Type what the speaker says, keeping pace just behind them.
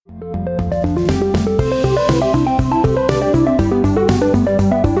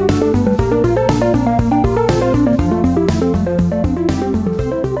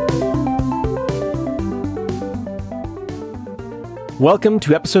Welcome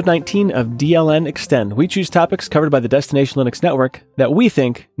to episode 19 of DLN Extend. We choose topics covered by the Destination Linux Network that we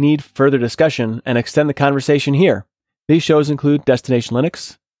think need further discussion and extend the conversation here. These shows include Destination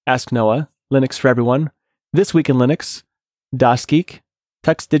Linux, Ask Noah, Linux for Everyone, This Week in Linux, DOS Geek,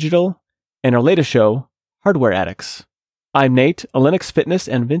 Tux Digital, and our latest show, Hardware Addicts. I'm Nate, a Linux fitness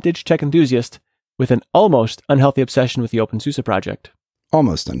and vintage tech enthusiast with an almost unhealthy obsession with the OpenSUSE project.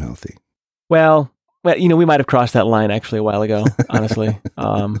 Almost unhealthy. Well, we might have crossed that line actually a while ago, honestly.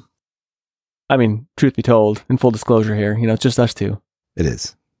 I mean, truth be told, in full disclosure here, it's just us two. It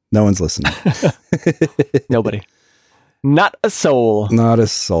is. No one's listening. Nobody. Not a soul. Not a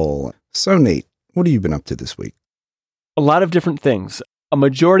soul. So, Nate, what have you been up to this week? A lot of different things. A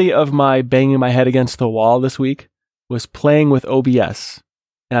majority of my banging my head against the wall this week was playing with OBS.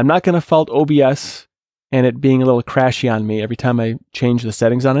 And I'm not going to fault OBS and it being a little crashy on me every time I change the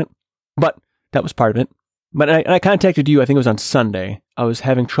settings on it. But that was part of it. But I contacted you, I think it was on Sunday. I was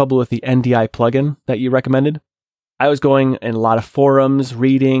having trouble with the NDI plugin that you recommended. I was going in a lot of forums,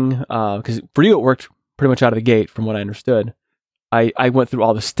 reading, because for you it worked pretty much out of the gate from what I understood. I went through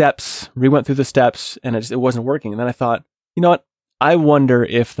all the steps, re-went through the steps, and it wasn't working. And then I thought, you know what? I wonder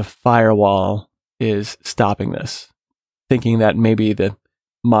if the firewall is stopping this. Thinking that maybe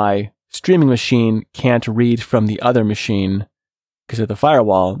my streaming machine can't read from the other machine because of the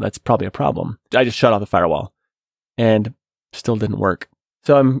firewall. That's probably a problem. I just shut off the firewall and still didn't work.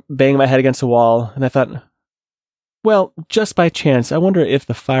 So I'm banging my head against the wall and I thought, well, just by chance, I wonder if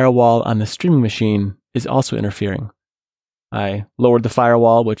the firewall on the streaming machine is also interfering. I lowered the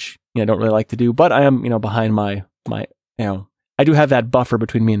firewall, which I don't really like to do, but I am behind my I do have that buffer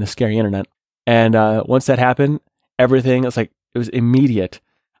between me and the scary internet. And once that happened, everything it was immediate.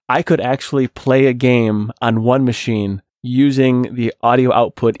 I could actually play a game on one machine using the audio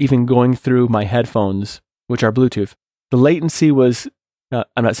output, even going through my headphones, which are Bluetooth. The latency was,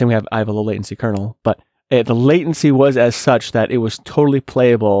 I'm not saying I have a low latency kernel, but the latency was as such that it was totally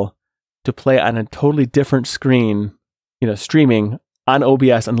playable to play on a totally different screen, streaming on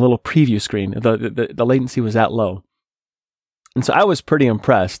OBS on a little preview screen. The latency was that low. And so I was pretty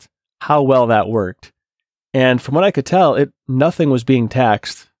impressed how well that worked. And from what I could tell, nothing was being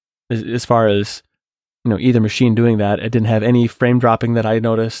taxed as far as either machine doing that. It didn't have any frame dropping that I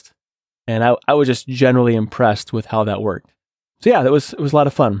noticed. And I was just generally impressed with how that worked. So yeah, it was a lot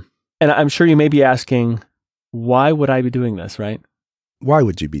of fun. And I'm sure you may be asking, why would I be doing this, right? Why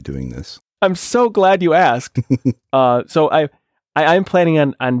would you be doing this? I'm so glad you asked. So I'm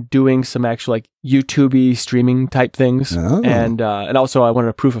planning on doing some actual YouTube-y streaming type things. Oh. And also I wanted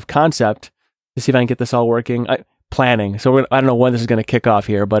a proof of concept to see if I can get this all working. Planning. So I don't know when this is going to kick off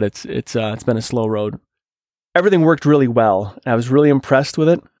here, but it's been a slow road. Everything worked really well. I was really impressed with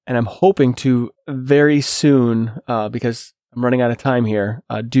it, and I'm hoping to very soon, because I'm running out of time here,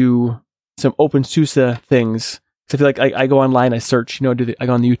 do some OpenSUSE things. So I feel like I go online, I search, I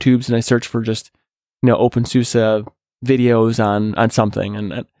go on the YouTubes and I search for just, OpenSUSE videos on something,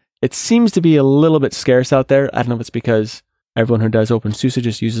 and it seems to be a little bit scarce out there. I don't know if it's because everyone who does OpenSUSE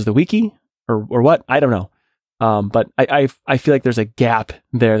just uses the wiki or what. I don't know. But I feel like there's a gap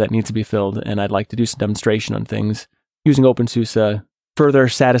there that needs to be filled, and I'd like to do some demonstration on things using OpenSUSE, further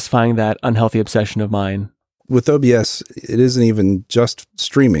satisfying that unhealthy obsession of mine. With OBS, it isn't even just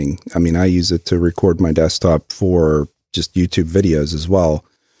streaming. I mean, I use it to record my desktop for just YouTube videos as well.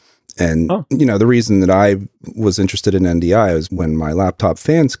 And, the reason that I was interested in NDI is when my laptop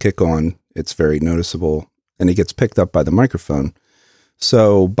fans kick on, it's very noticeable, and it gets picked up by the microphone.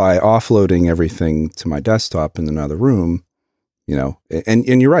 So by offloading everything to my desktop in another room,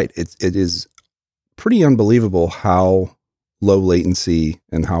 and you're right, it is pretty unbelievable how low latency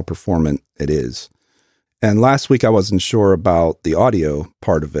and how performant it is. And last week I wasn't sure about the audio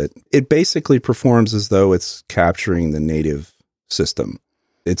part of it. It basically performs as though it's capturing the native system.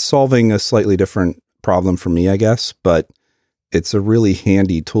 It's solving a slightly different problem for me, I guess, but it's a really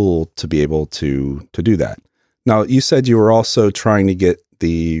handy tool to be able to do that. Now, you said you were also trying to get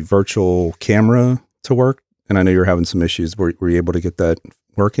the virtual camera to work, and I know you're having some issues. Were you able to get that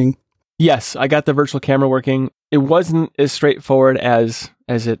working? Yes, I got the virtual camera working. It wasn't as straightforward as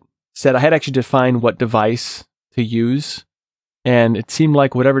it said. I had actually defined what device to use, and it seemed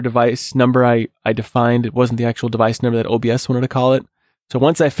like whatever device number I defined, it wasn't the actual device number that OBS wanted to call it. So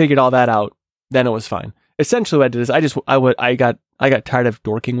once I figured all that out, then it was fine. Essentially what I did is I got tired of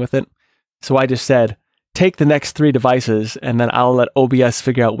dorking with it. So I just said, take the next 3 devices, and then I'll let OBS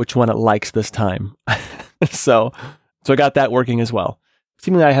figure out which one it likes this time. So I got that working as well.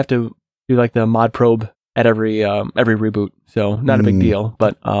 Seemingly I have to do the mod probe at every reboot, so not a big deal.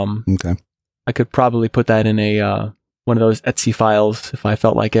 But okay. I could probably put that in a one of those Etsy files if I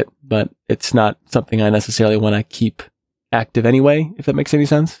felt like it, but it's not something I necessarily want to keep active anyway, if that makes any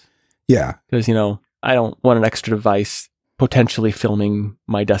sense. Yeah. Because, I don't want an extra device potentially filming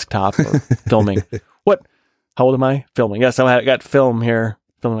my desktop or filming. What? How old am I? Filming. Yes, I got film here,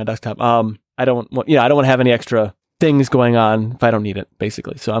 filming my desktop. I don't want to have any extra things going on if I don't need it,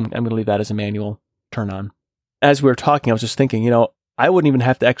 basically. So I'm going to leave that as a manual turn on. As we were talking, I was just thinking, I wouldn't even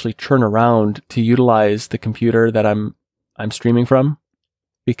have to actually turn around to utilize the computer that I'm streaming from,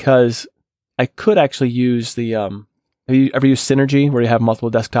 because I could actually use the have you ever used Synergy, where you have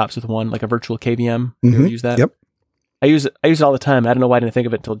multiple desktops with one, like a virtual KVM? You ever use that? Yep. I use it all the time. I don't know why I didn't think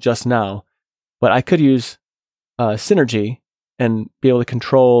of it until just now, but I could use Synergy and be able to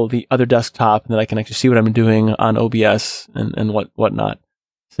control the other desktop, and then I can actually see what I'm doing on OBS and whatnot.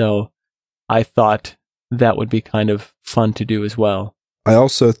 So I thought that would be kind of fun to do as well. I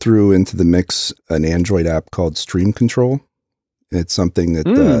also threw into the mix an Android app called Stream Control. It's something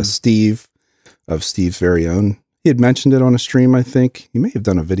that Steve of Steve's Very Own, he had mentioned it on a stream, I think. He may have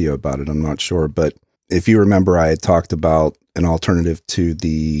done a video about it, I'm not sure. But if you remember, I had talked about an alternative to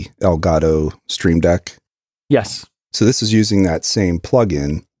the Elgato Stream Deck. Yes. So this is using that same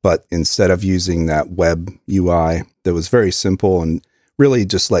plugin, but instead of using that web UI that was very simple and really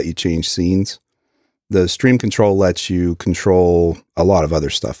just let you change scenes, the Stream Control lets you control a lot of other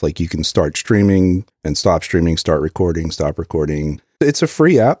stuff. Like you can start streaming and stop streaming, start recording, stop recording. It's a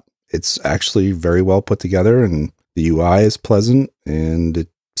free app. It's actually very well put together, and the UI is pleasant, and it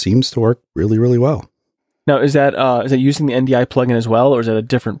seems to work really, really well. Now, is that using the NDI plugin as well, or is that a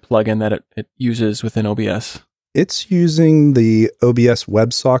different plugin that it uses within OBS? It's using the OBS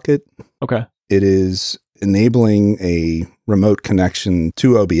WebSocket. Okay. It is enabling a remote connection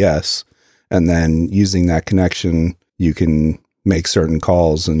to OBS, and then using that connection, you can make certain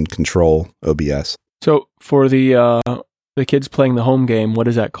calls and control OBS. So for the kids playing the home game, what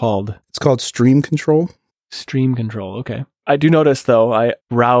is that called? It's called Stream Control. Stream Control. Okay. I do notice, though, I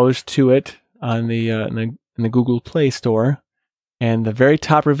browsed to it on the in the Google Play Store, and the very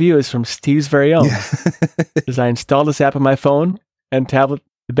top review is from Steve's Very Own. Yeah. As I installed this app on my phone and tablet,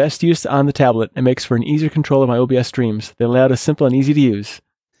 the best use on the tablet. It makes for an easier control of my OBS streams. The layout is simple and easy to use.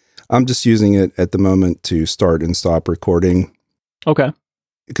 I'm just using it at the moment to start and stop recording. Okay.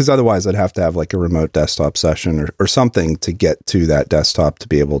 Because otherwise I'd have to have like a remote desktop session or something to get to that desktop to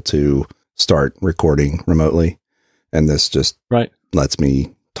be able to start recording remotely. And this just lets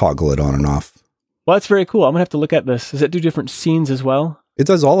me toggle it on and off. Well, that's very cool. I'm going to have to look at this. Does it do different scenes as well? It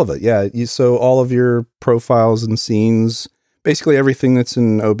does all of it, yeah. So all of your profiles and scenes, basically everything that's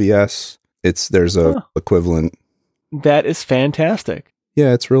in OBS, there's a equivalent. That is fantastic.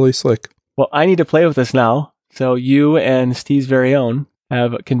 Yeah, it's really slick. Well, I need to play with this now. So you and Steve's Very Own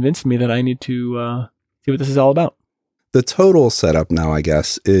have convinced me that I need to see what this is all about. The total setup now, I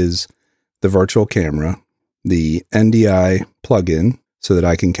guess, is the virtual camera, the NDI plugin so that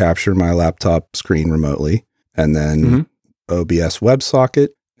I can capture my laptop screen remotely, and then OBS WebSocket,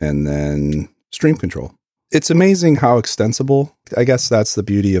 and then Stream Control. It's amazing how extensible. I guess that's the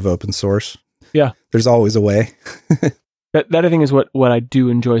beauty of open source. Yeah. There's always a way. That I think is what I do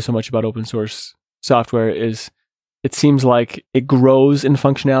enjoy so much about open source software is it seems like it grows in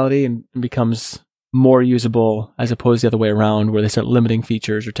functionality and becomes more usable as opposed to the other way around where they start limiting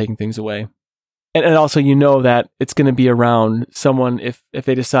features or taking things away. And also, that it's going to be around someone if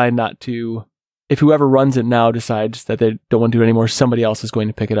they decide not to, if whoever runs it now decides that they don't want to do it anymore, somebody else is going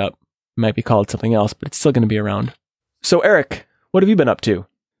to pick it up. It might be called something else, but it's still going to be around. So Eric, what have you been up to?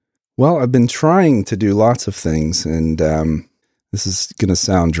 Well, I've been trying to do lots of things, and this is going to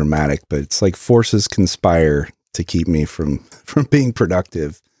sound dramatic, but it's like forces conspire to keep me from being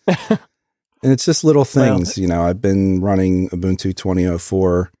productive. And it's just little things, I've been running Ubuntu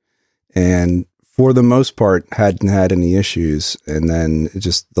 20.04 and for the most part hadn't had any issues. And then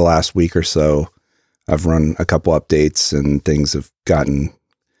just the last week or so, I've run a couple updates and things have gotten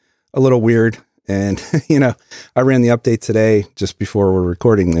a little weird. And, I ran the update today just before we're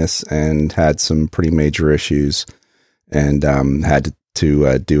recording this and had some pretty major issues and had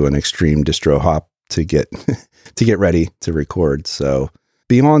to do an extreme distro hop to get ready to record. So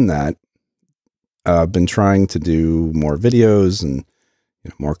beyond that, I've been trying to do more videos and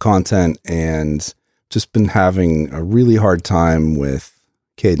more content, and just been having a really hard time with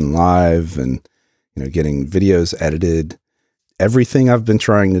Kdenlive and getting videos edited. Everything I've been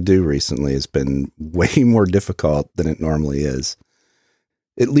trying to do recently has been way more difficult than it normally is.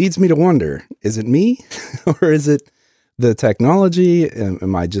 It leads me to wonder, is it me or is it the technology?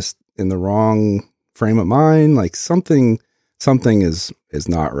 Am I just in the wrong frame of mind? Like something is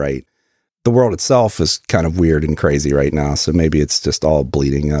not right. the world itself is kind of weird and crazy right now. So maybe it's just all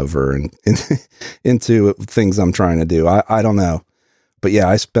bleeding over and into things I'm trying to do. I don't know. But yeah,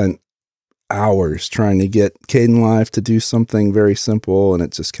 I spent hours trying to get Kdenlive to do something very simple, and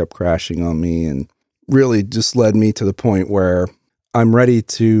it just kept crashing on me, and really just led me to the point where I'm ready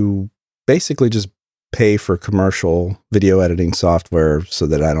to basically just pay for commercial video editing software so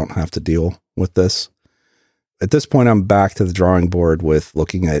that I don't have to deal with this. At this point, I'm back to the drawing board with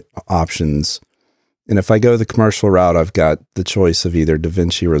looking at options. And if I go the commercial route, I've got the choice of either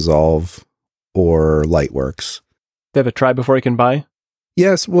DaVinci Resolve or Lightworks. They have a try before you can buy?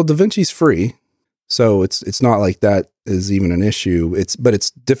 Yes, well, DaVinci's free, so it's not like that is even an issue. But it's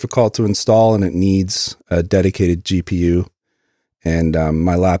difficult to install, and it needs a dedicated GPU. And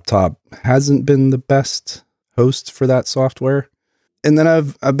my laptop hasn't been the best host for that software. And then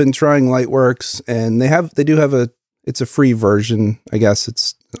I've been trying Lightworks, and they do have it's a free version. I guess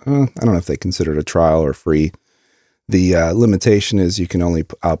it's I don't know if they consider it a trial or free. The limitation is you can only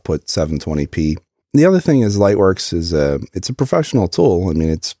output 720p. The other thing is Lightworks it's a professional tool. I mean,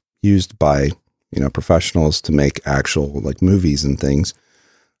 it's used by professionals to make actual like movies and things.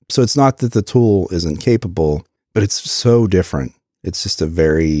 So it's not that the tool isn't capable, but it's so different. It's just a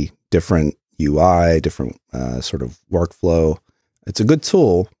very different UI, different sort of workflow. It's a good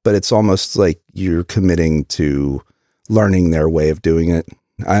tool, but it's almost like you're committing to learning their way of doing it.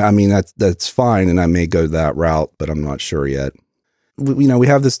 I mean, that's fine, and I may go that route, but I'm not sure yet. We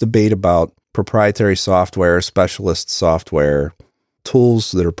have this debate about proprietary software, specialist software,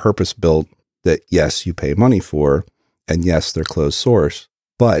 tools that are purpose-built that, yes, you pay money for, and yes, they're closed source,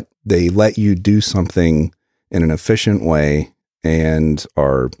 but they let you do something in an efficient way and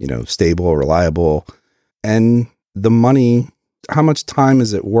are, stable, reliable, and the money. How much time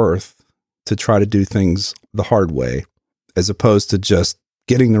is it worth to try to do things the hard way, as opposed to just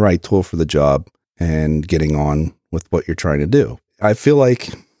getting the right tool for the job and getting on with what you're trying to do? I feel like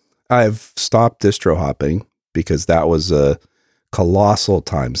I've stopped distro hopping because that was a colossal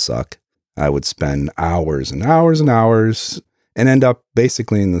time suck. I would spend hours and hours and hours and end up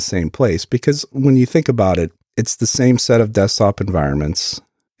basically in the same place, because when you think about it, it's the same set of desktop environments,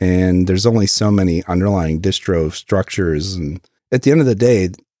 and there's only so many underlying distro structures. And at the end of the day,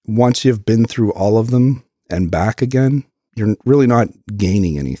 once you've been through all of them and back again, you're really not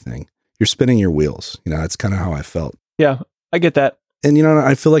gaining anything. You're spinning your wheels. That's kind of how I felt. Yeah, I get that. And,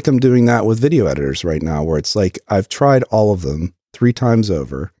 I feel like I'm doing that with video editors right now, where it's like I've tried all of them 3 times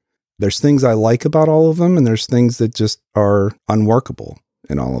over. There's things I like about all of them, and there's things that just are unworkable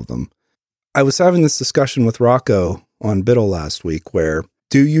in all of them. I was having this discussion with Rocco on Biddle last week, where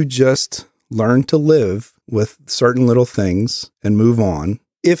do you just learn to live with certain little things and move on?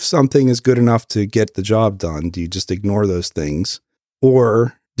 If something is good enough to get the job done, do you just ignore those things?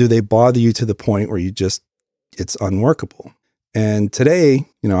 Or do they bother you to the point where it's unworkable? And today,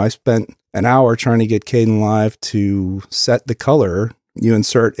 I spent an hour trying to get Kdenlive to set the color. You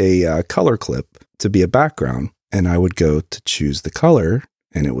insert a color clip to be a background, and I would go to choose the color,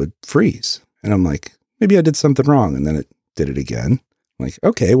 and it would freeze. And I'm like, maybe I did something wrong. And then it did it again. I'm like,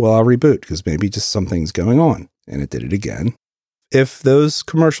 okay, well, I'll reboot because maybe just something's going on. And it did it again. If those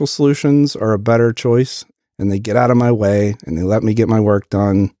commercial solutions are a better choice and they get out of my way and they let me get my work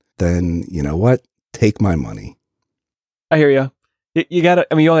done, then you know what? Take my money. I hear you. You gotta,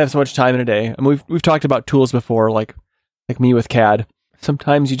 you only have so much time in a day. We've talked about tools before, like me with CAD.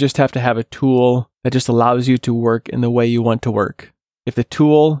 Sometimes you just have to have a tool that just allows you to work in the way you want to work. If the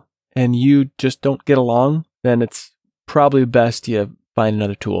tool and you just don't get along, then it's probably best you find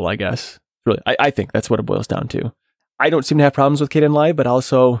another tool, I guess. Really, I think that's what it boils down to. I don't seem to have problems with Kdenlive, but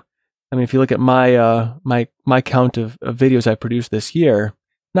also, if you look at my my count of videos I produced this year,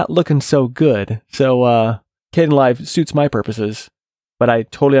 not looking so good. So Kdenlive suits my purposes, but I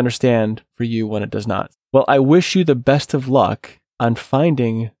totally understand for you when it does not. Well, I wish you the best of luck on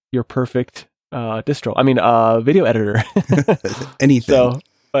finding your perfect video editor. Anything. So,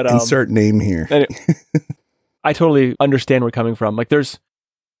 but insert name here. I totally understand where you're coming from. Like there's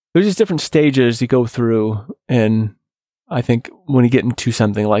just different stages you go through, and I think when you get into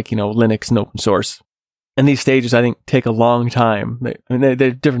something like Linux and open source, and these stages I think take a long time. They're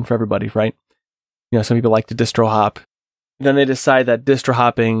different for everybody, right? Some people like to distro hop. Then they decide that distro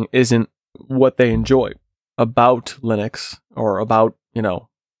hopping isn't what they enjoy about Linux or about,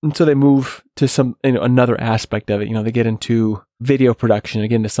 and so they move to some, another aspect of it. They get into video production,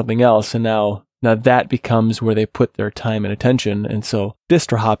 again, to something else. And now that becomes where they put their time and attention. And so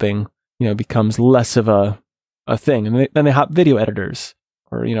distro hopping, becomes less of a thing. And then they hop video editors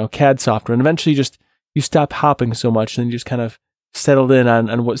or, CAD software. And eventually you stop hopping so much and you just kind of settled in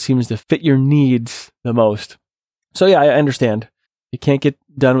on what seems to fit your needs the most. So yeah, I understand. You can't get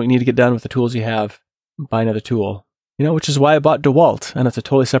done what you need to get done with the tools you have. Buy another tool. Which is why I bought DeWalt. And it's a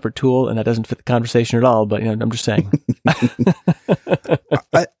totally separate tool, and that doesn't fit the conversation at all, but I'm just saying.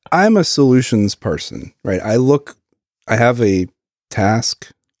 I'm a solutions person, right? I have a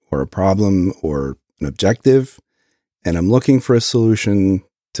task or a problem or an objective, and I'm looking for a solution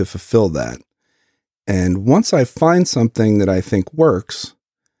to fulfill that. And once I find something that I think works,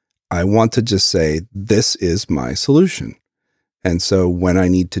 I want to just say, this is my solution. And so when I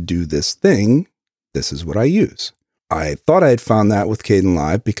need to do this thing, this is what I use. I thought I had found that with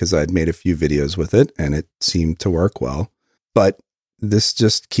Kdenlive because I'd made a few videos with it and it seemed to work well. But this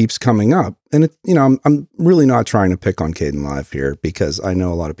just keeps coming up. And I'm really not trying to pick on Kdenlive here because I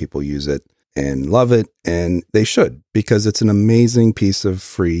know a lot of people use it and love it, and they should, because it's an amazing piece of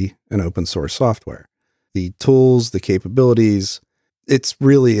free and open source software. The tools, the capabilities, it's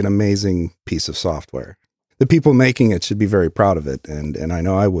really an amazing piece of software. The people making it should be very proud of it, and I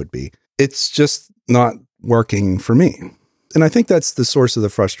know I would be. It's just not working for me. And I think that's the source of the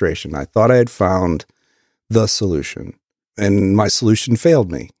frustration. I thought I had found the solution, and my solution failed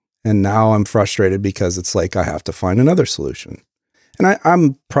me. And now I'm frustrated because it's like I have to find another solution. And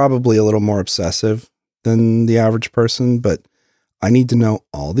I'm probably a little more obsessive than the average person, but I need to know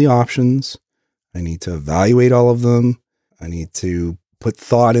all the options. I need to evaluate all of them. I need to put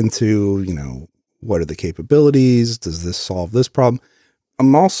thought into, what are the capabilities? Does this solve this problem?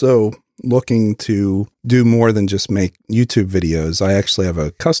 I'm also looking to do more than just make YouTube videos. I actually have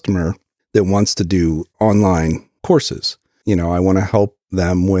a customer that wants to do online courses. I want to help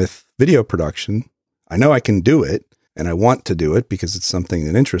them with video production. I know I can do it and I want to do it because it's something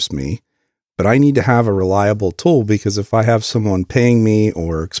that interests me, but I need to have a reliable tool, because if I have someone paying me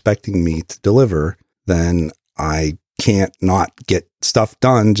or expecting me to deliver, then I can't not get stuff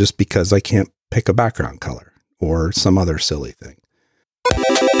done just because I can't pick a background color or some other silly thing.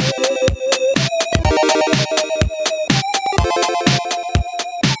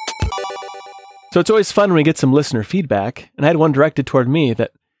 So it's always fun when we get some listener feedback, and I had one directed toward me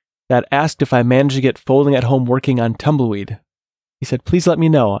that asked if I managed to get folding at home working on Tumbleweed. He said, "Please let me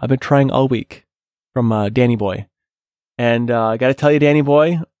know. I've been trying all week." From Danny Boy. And I got to tell you, Danny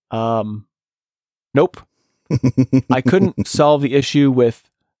Boy, nope. I couldn't solve the issue with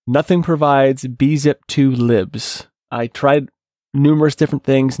nothing provides bzip2 libs. I tried numerous different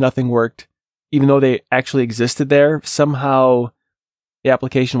things. Nothing worked. Even though they actually existed there, somehow the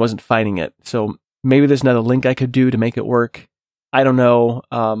application wasn't finding it. So maybe there's another link I could do to make it work. I don't know.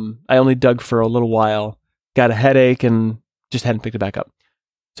 I only dug for a little while, got a headache, and just hadn't picked it back up.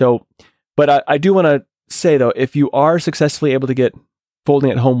 So, but I do want to say, though, if you are successfully able to get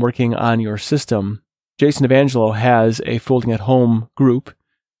folding at home working on your system, Jason Evangelo has a folding at home group.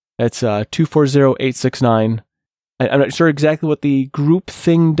 That's 240869. I'm not sure exactly what the group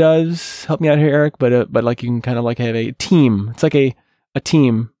thing does. Help me out here, Eric. But like you can kind of like have a team. It's like a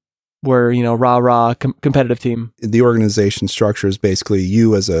team where, rah, competitive team. The organization structure is basically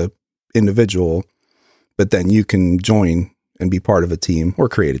you as a individual, but then you can join and be part of a team or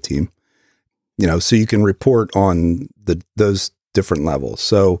create a team, so you can report on those different levels.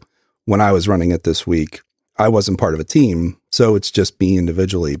 So when I was running it this week, I wasn't part of a team, so it's just me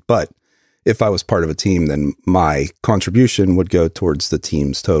individually. But if I was part of a team, then my contribution would go towards the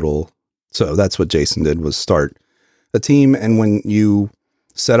team's total. So that's what Jason did, was start a team. And when you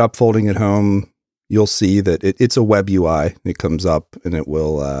set up folding at home, you'll see that it's a web UI. It comes up and it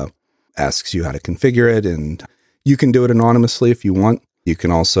will asks you how to configure it. And you can do it anonymously if you want. You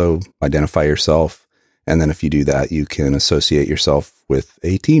can also identify yourself. And then if you do that, you can associate yourself with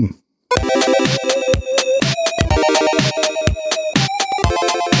a team.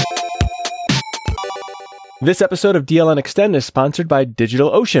 This episode of DLN Extend is sponsored by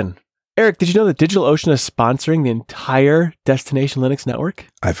DigitalOcean. Eric, did you know that DigitalOcean is sponsoring the entire Destination Linux network?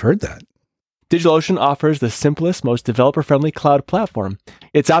 I've heard that. DigitalOcean offers the simplest, most developer-friendly cloud platform.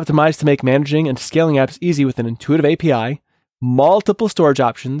 It's optimized to make managing and scaling apps easy with an intuitive API, multiple storage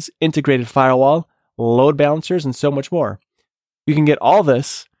options, integrated firewall, load balancers, and so much more. You can get all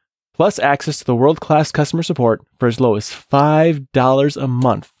this, plus access to the world-class customer support for as low as $5 a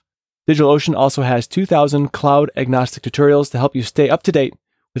month. DigitalOcean also has 2,000 cloud-agnostic tutorials to help you stay up to date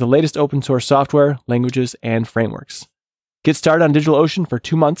with the latest open-source software, languages, and frameworks. Get started on DigitalOcean for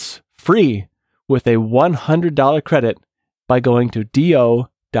 2 months free with a $100 credit by going to do.co/DLN.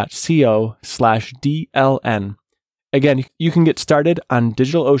 Again, you can get started on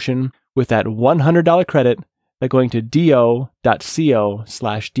DigitalOcean with that $100 credit by going to do.co/DLN.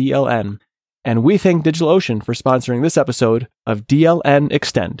 And we thank DigitalOcean for sponsoring this episode of DLN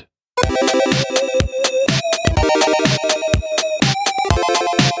Extend.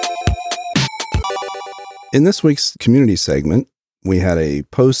 In this week's community segment, we had a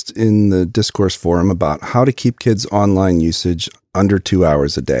post in the discourse forum about how to keep kids' online usage under 2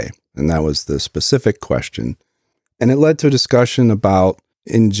 hours a day. And that was the specific question. And it led to a discussion about,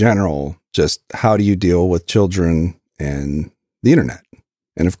 in general, just how do you deal with children and the internet?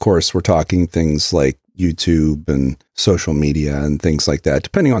 And of course, we're talking things like YouTube and social media and things like that,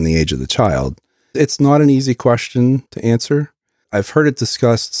 depending on the age of the child. It's not an easy question to answer. I've heard it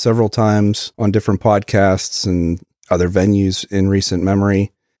discussed several times on different podcasts and other venues in recent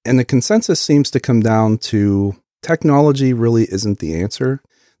memory. And the consensus seems to come down to technology really isn't the answer.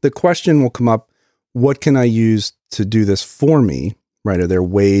 The question will come up, what can I use to do this for me? Right? Are there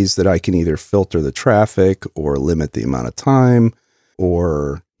ways that I can either filter the traffic or limit the amount of time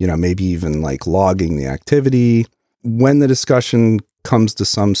or, maybe even like logging the activity? When the discussion comes to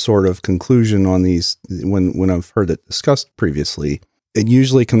some sort of conclusion on these, when I've heard it discussed previously, it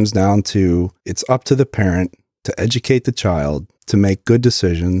usually comes down to it's up to the parent to educate the child, to make good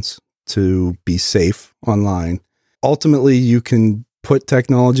decisions, to be safe online. Ultimately, you can put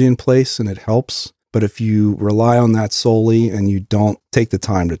technology in place and it helps. But if you rely on that solely and you don't take the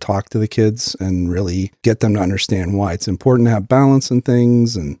time to talk to the kids and really get them to understand why it's important to have balance in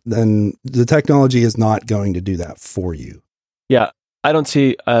things, and then the technology is not going to do that for you. Yeah, I don't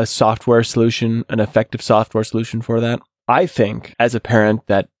see a software solution, an effective software solution for that. I think as a parent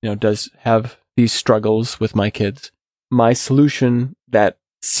that, does have these struggles with my kids, my solution that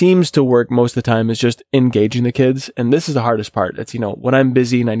seems to work most of the time is just engaging the kids. And this is the hardest part. It's, when I'm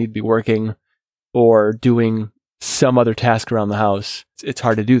busy and I need to be working or doing some other task around the house, it's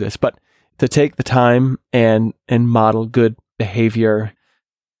hard to do this. But to take the time and model good behavior,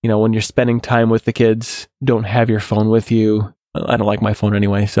 when you're spending time with the kids, don't have your phone with you. I don't like my phone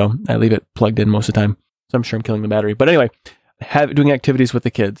anyway, so I leave it plugged in most of the time. So I'm sure I'm killing the battery. But anyway, doing activities with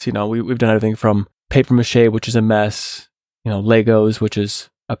the kids. We've done everything from paper mache, which is a mess, Legos, which is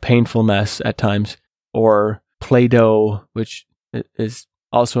a painful mess at times, or Play-Doh, which is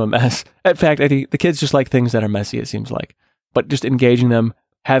also a mess. In fact, I think the kids just like things that are messy, it seems like. But just engaging them,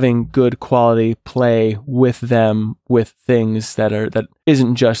 having good quality play with them, with things that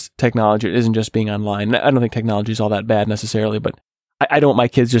isn't just technology, it isn't just being online. I don't think technology is all that bad necessarily, but I don't want my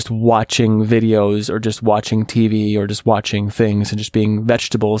kids just watching videos or just watching TV or just watching things and just being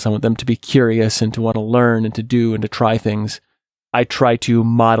vegetables. I want them to be curious and to want to learn and to do and to try things. I try to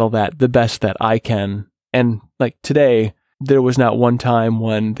model that the best that I can. And like today, there was not one time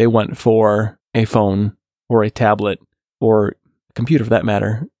when they went for a phone or a tablet or a computer for that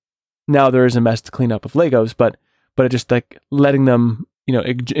matter. Now there is a mess to clean up of Legos, but it just like letting them,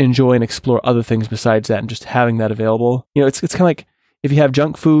 enjoy and explore other things besides that and just having that available. It's kind of like if you have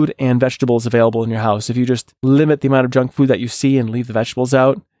junk food and vegetables available in your house, if you just limit the amount of junk food that you see and leave the vegetables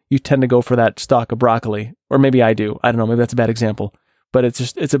out, you tend to go for that stalk of broccoli. Or maybe I do. I don't know. Maybe that's a bad example. But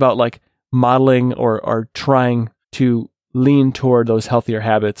it's about like modeling or trying to lean toward those healthier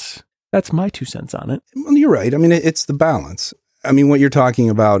habits. That's my 2 cents on it. Well, you're right. I mean, it's the balance. I mean, what you're talking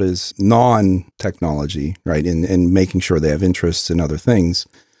about is non-technology, right? And making sure they have interests in other things.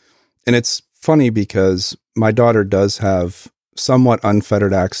 And it's funny because my daughter does have somewhat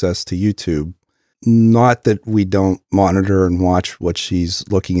unfettered access to YouTube. Not that we don't monitor and watch what she's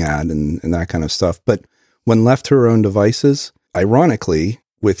looking at and that kind of stuff. But when left to her own devices, ironically,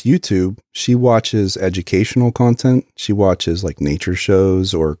 with YouTube, she watches educational content. She watches like nature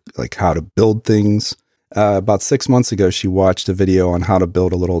shows or like how to build things. About 6 months ago, she watched a video on how to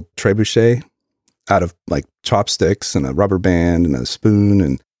build a little trebuchet out of like chopsticks and a rubber band and a spoon.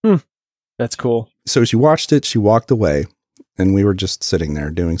 And that's cool. So she watched it. She walked away and we were just sitting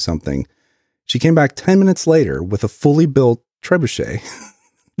there doing something. She came back 10 minutes later with a fully built trebuchet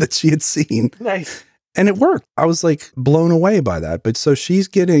that she had seen. Nice. And it worked. I was like blown away by that. But so she's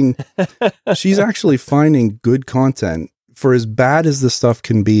actually finding good content. For as bad as the stuff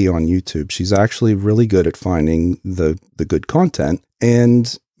can be on YouTube, she's actually really good at finding the good content.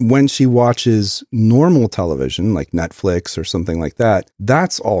 And when she watches normal television, like Netflix or something like that,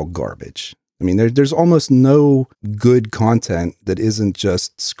 that's all garbage. I mean, there's almost no good content that isn't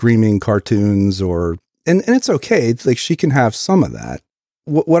just screaming cartoons and it's okay. It's like she can have some of that.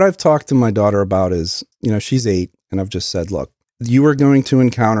 What I've talked to my daughter about is, she's 8 and I've just said, look, you are going to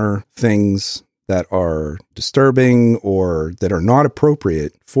encounter things that are disturbing or that are not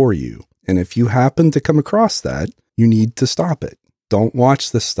appropriate for you. And if you happen to come across that, you need to stop it. Don't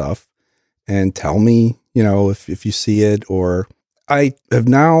watch this stuff and tell me, if you see it. Or I have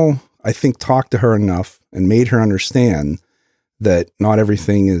now, I think, talked to her enough and made her understand that not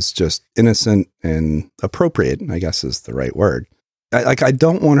everything is just innocent and appropriate, I guess is the right word. I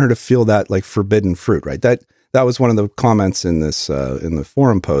don't want her to feel that like forbidden fruit, right? That was one of the comments in this, in the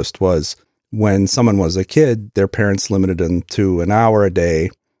forum post, was when someone was a kid, their parents limited them to an hour a day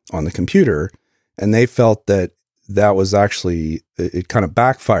on the computer. And they felt that was actually, it kind of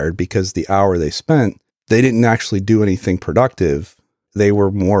backfired because the hour they spent, they didn't actually do anything productive. They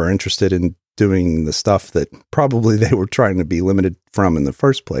were more interested in doing the stuff that probably they were trying to be limited from in the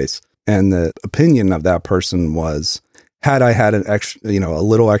first place. And the opinion of that person was, had I had an extra, a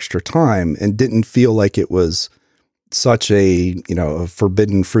little extra time and didn't feel like it was such a, a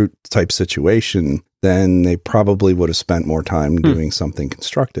forbidden fruit type situation, then they probably would have spent more time doing something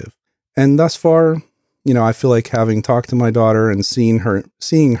constructive. And thus far, I feel like, having talked to my daughter and seeing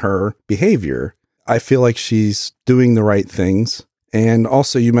her behavior, I feel like she's doing the right things. And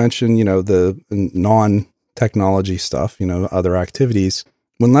also, you mentioned, the non-technology stuff, other activities.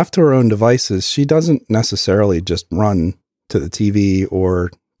 When left to her own devices, she doesn't necessarily just run to the TV or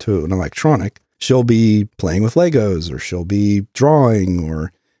to an electronic. She'll be playing with Legos, or she'll be drawing,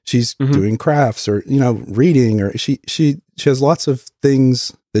 or she's doing crafts, or, reading, or she has lots of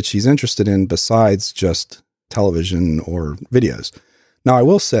things that she's interested in besides just television or videos. Now, I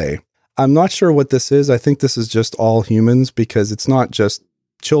will say, I'm not sure what this is. I think this is just all humans, because it's not just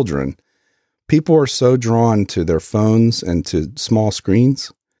children. People are so drawn to their phones and to small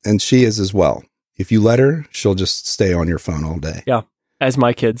screens, and she is as well. If you let her, she'll just stay on your phone all day. Yeah, as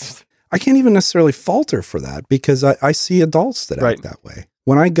my kids. I can't even necessarily fault her for that, because I see adults that act that way.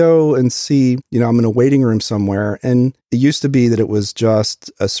 When I go and see, I'm in a waiting room somewhere, and it used to be that it was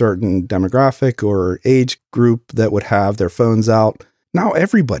just a certain demographic or age group that would have their phones out. Now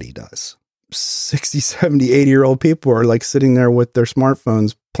everybody does. 60, 70, 80-year-old people are like sitting there with their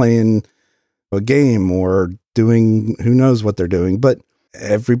smartphones playing a game or doing who knows what they're doing, but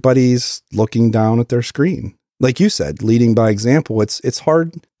everybody's looking down at their screen. Like you said, leading by example. It's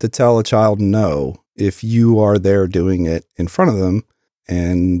hard to tell a child no if you are there doing it in front of them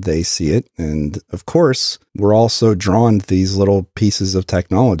and they see it. And of course, we're also drawn to these little pieces of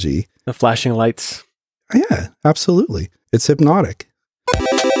technology. The flashing lights. Yeah, absolutely. It's hypnotic.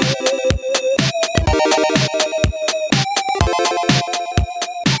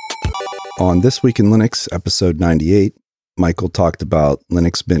 On This Week in Linux, episode 98, Michael talked about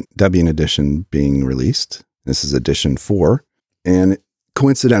Linux Mint Debian Edition being released. This is edition 4. And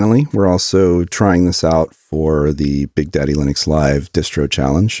coincidentally, we're also trying this out for the Big Daddy Linux Live Distro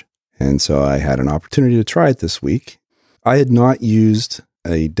Challenge. And so I had an opportunity to try it this week. I had not used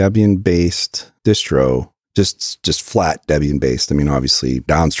a Debian-based distro, just flat Debian-based. I mean, obviously,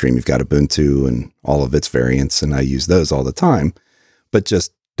 downstream, you've got Ubuntu and all of its variants, and I use those all the time. But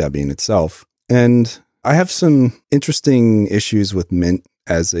just Debian itself. And I have some interesting issues with Mint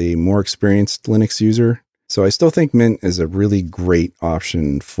as a more experienced Linux user. So I still think Mint is a really great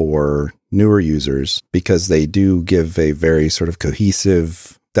option for newer users, because they do give a very sort of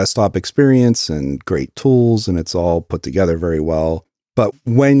cohesive desktop experience and great tools, and it's all put together very well. But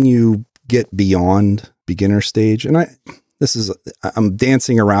when you get beyond beginner stage, and I'm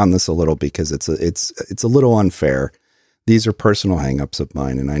dancing around this a little because it's a little unfair. These are personal hangups of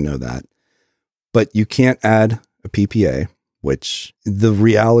mine, and I know that. But you can't add a PPA, which the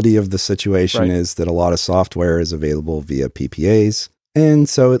reality of the situation is that a lot of software is available via PPAs, and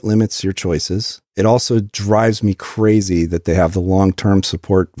so it limits your choices. It also drives me crazy that they have the long-term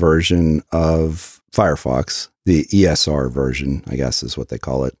support version of Firefox, the ESR version, I guess is what they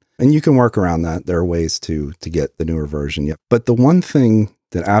call it. And you can work around that. There are ways to get the newer version. Yep. But the one thing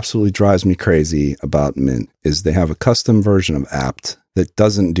that absolutely drives me crazy about Mint is they have a custom version of apt that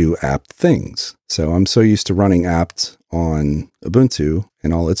doesn't do apt things. So I'm so used to running apt on Ubuntu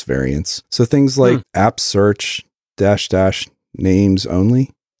and all its variants. So things like apt search -- names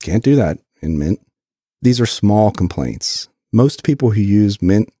only, can't do that in Mint. These are small complaints. Most people who use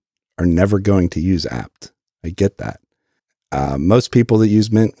Mint are never going to use apt. I get that. Most people that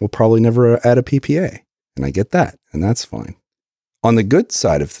use Mint will probably never add a PPA, and I get that, and that's fine. On the good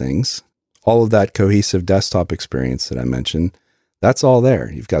side of things, all of that cohesive desktop experience that I mentioned, that's all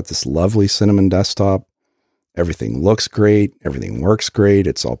there. You've got this lovely Cinnamon desktop. Everything looks great. Everything works great.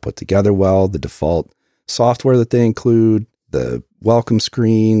 It's all put together well. The default software that they include, the welcome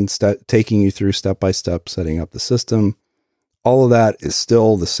screen, taking you through step-by-step setting up the system, all of that is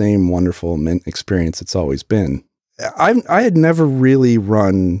still the same wonderful Mint experience it's always been. I had never really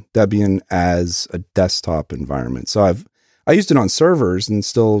run Debian as a desktop environment. So I used it on servers and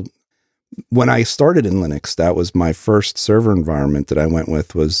still When I started in Linux, that was my first server environment that I went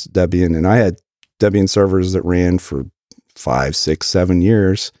with was Debian. And I had Debian servers that ran for 5, 6, 7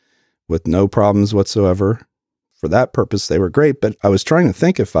 years with no problems whatsoever. For that purpose, they were great. But I was trying to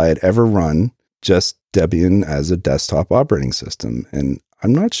think if I had ever run just Debian as a desktop operating system. And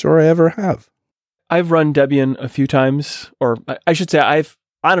I'm not sure I ever have. I've run Debian a few times, or I should say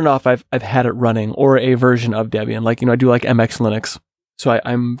I don't know if I've had it running or a version of Debian. Like, I do like MX Linux. So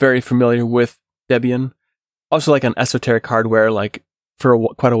I'm very familiar with Debian. Also like on esoteric hardware, like for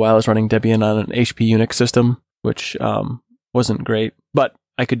quite a while I was running Debian on an HP Unix system, which wasn't great, but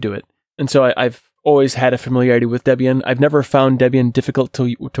I could do it. And so I've always had a familiarity with Debian. I've never found Debian difficult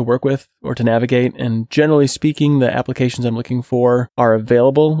to work with or to navigate. And generally speaking, the applications I'm looking for are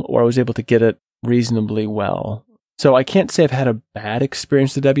available, or I was able to get it reasonably well. So I can't say I've had a bad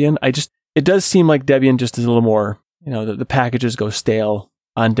experience with Debian. It does seem like Debian just is a little more, the packages go stale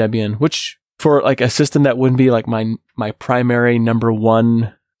on Debian, which for like a system that wouldn't be like my primary number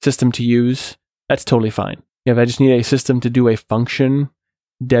one system to use, that's totally fine. If I just need a system to do a function,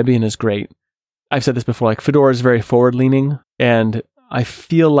 Debian is great. I've said this before, like Fedora is very forward leaning, and I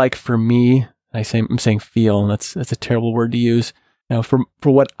feel like for me, I'm saying feel, and that's a terrible word to use. Now for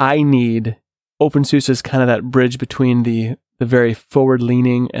what I need, OpenSUSE is kind of that bridge between the very forward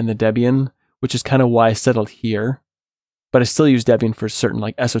leaning and the Debian, which is kind of why I settled here. But I still use Debian for certain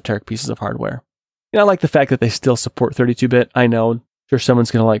like esoteric pieces of hardware. I like the fact that they still support 32-bit. I know, sure,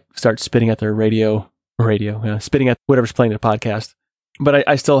 someone's going to like start spitting at their spitting at whatever's playing their podcast. But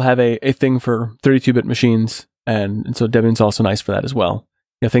I still have a thing for 32-bit machines, and so Debian's also nice for that as well.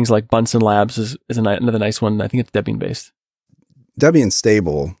 Things like Bunsen Labs is another nice one. I think it's Debian-based. Debian's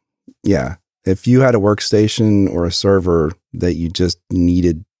stable, yeah. If you had a workstation or a server that you just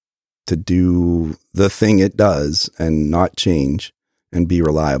needed to do the thing it does and not change and be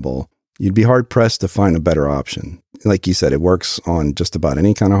reliable, you'd be hard-pressed to find a better option. Like you said, it works on just about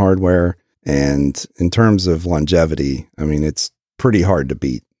any kind of hardware. And in terms of longevity, I mean, it's pretty hard to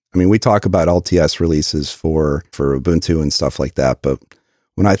beat. I mean, we talk about LTS releases for Ubuntu and stuff like that, but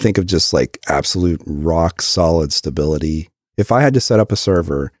when I think of just like absolute rock solid stability, if I had to set up a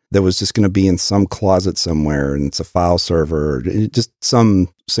server that was just going to be in some closet somewhere and it's a file server, or just some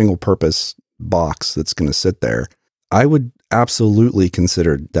single purpose box that's going to sit there, I would absolutely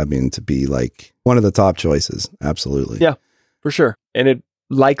consider Debian to be like one of the top choices. Absolutely. Yeah, for sure. And it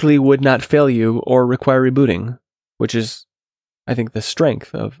likely would not fail you or require rebooting, which is, I think, the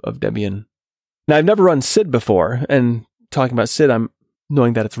strength of Debian. Now, I've never run SID before, and talking about SID, I'm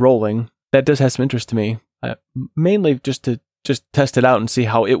knowing that it's rolling. That does have some interest to me, mainly just to test it out and see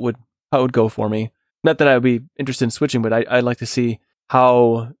how it would go for me. Not that I would be interested in switching, but I'd like to see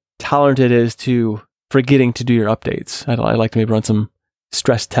how tolerant it is to forgetting to do your updates. I'd like to maybe run some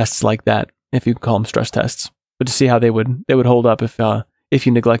stress tests like that, if you can call them stress tests, but to see how they would hold up if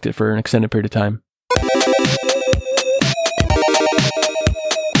you neglect it for an extended period of time.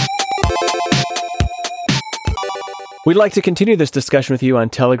 We'd like to continue this discussion with you on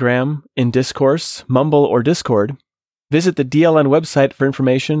Telegram, in Discourse, Mumble, or Discord. Visit the DLN website for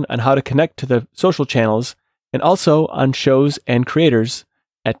information on how to connect to the social channels and also on shows and creators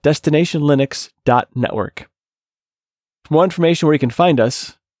at destinationlinux.network. For more information where you can find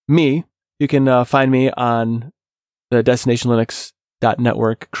us, you can find me on the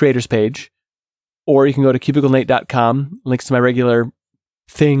destinationlinux.network creators page, or you can go to cubiclenate.com. Links to my regular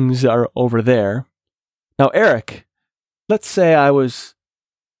things are over there. Now, Eric, let's say I was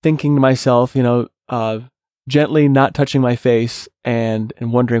thinking to myself, gently not touching my face and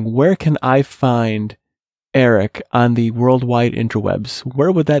wondering, where can I find Eric on the worldwide interwebs?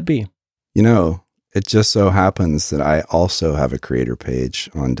 Where would that be? It just so happens that I also have a creator page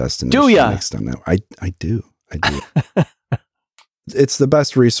on Destination. Do ya? I do. It's the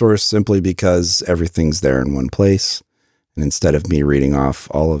best resource simply because everything's there in one place. And instead of me reading off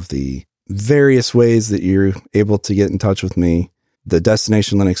all of the various ways that you're able to get in touch with me, the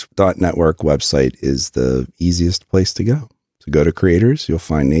destinationlinux.network website is the easiest place to go. So go to creators, you'll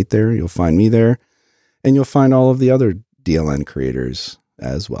find Nate there, you'll find me there, and you'll find all of the other DLN creators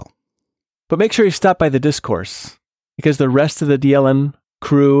as well. But make sure you stop by the Discourse, because the rest of the DLN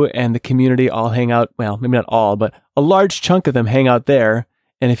crew and the community all hang out, well, maybe not all, but a large chunk of them hang out there.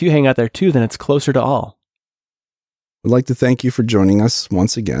 And if you hang out there too, then it's closer to all. I'd like to thank you for joining us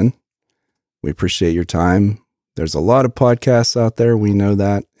once again. We appreciate your time. There's a lot of podcasts out there. We know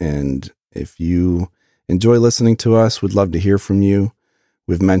that. And if you enjoy listening to us, we'd love to hear from you.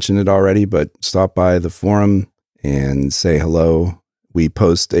 We've mentioned it already, but stop by the forum and say hello. We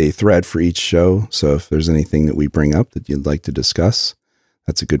post a thread for each show. So if there's anything that we bring up that you'd like to discuss,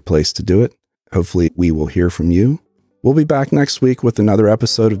 that's a good place to do it. Hopefully we will hear from you. We'll be back next week with another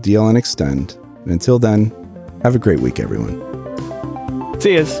episode of DLN Extend. And until then, have a great week, everyone.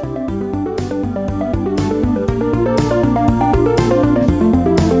 See yous.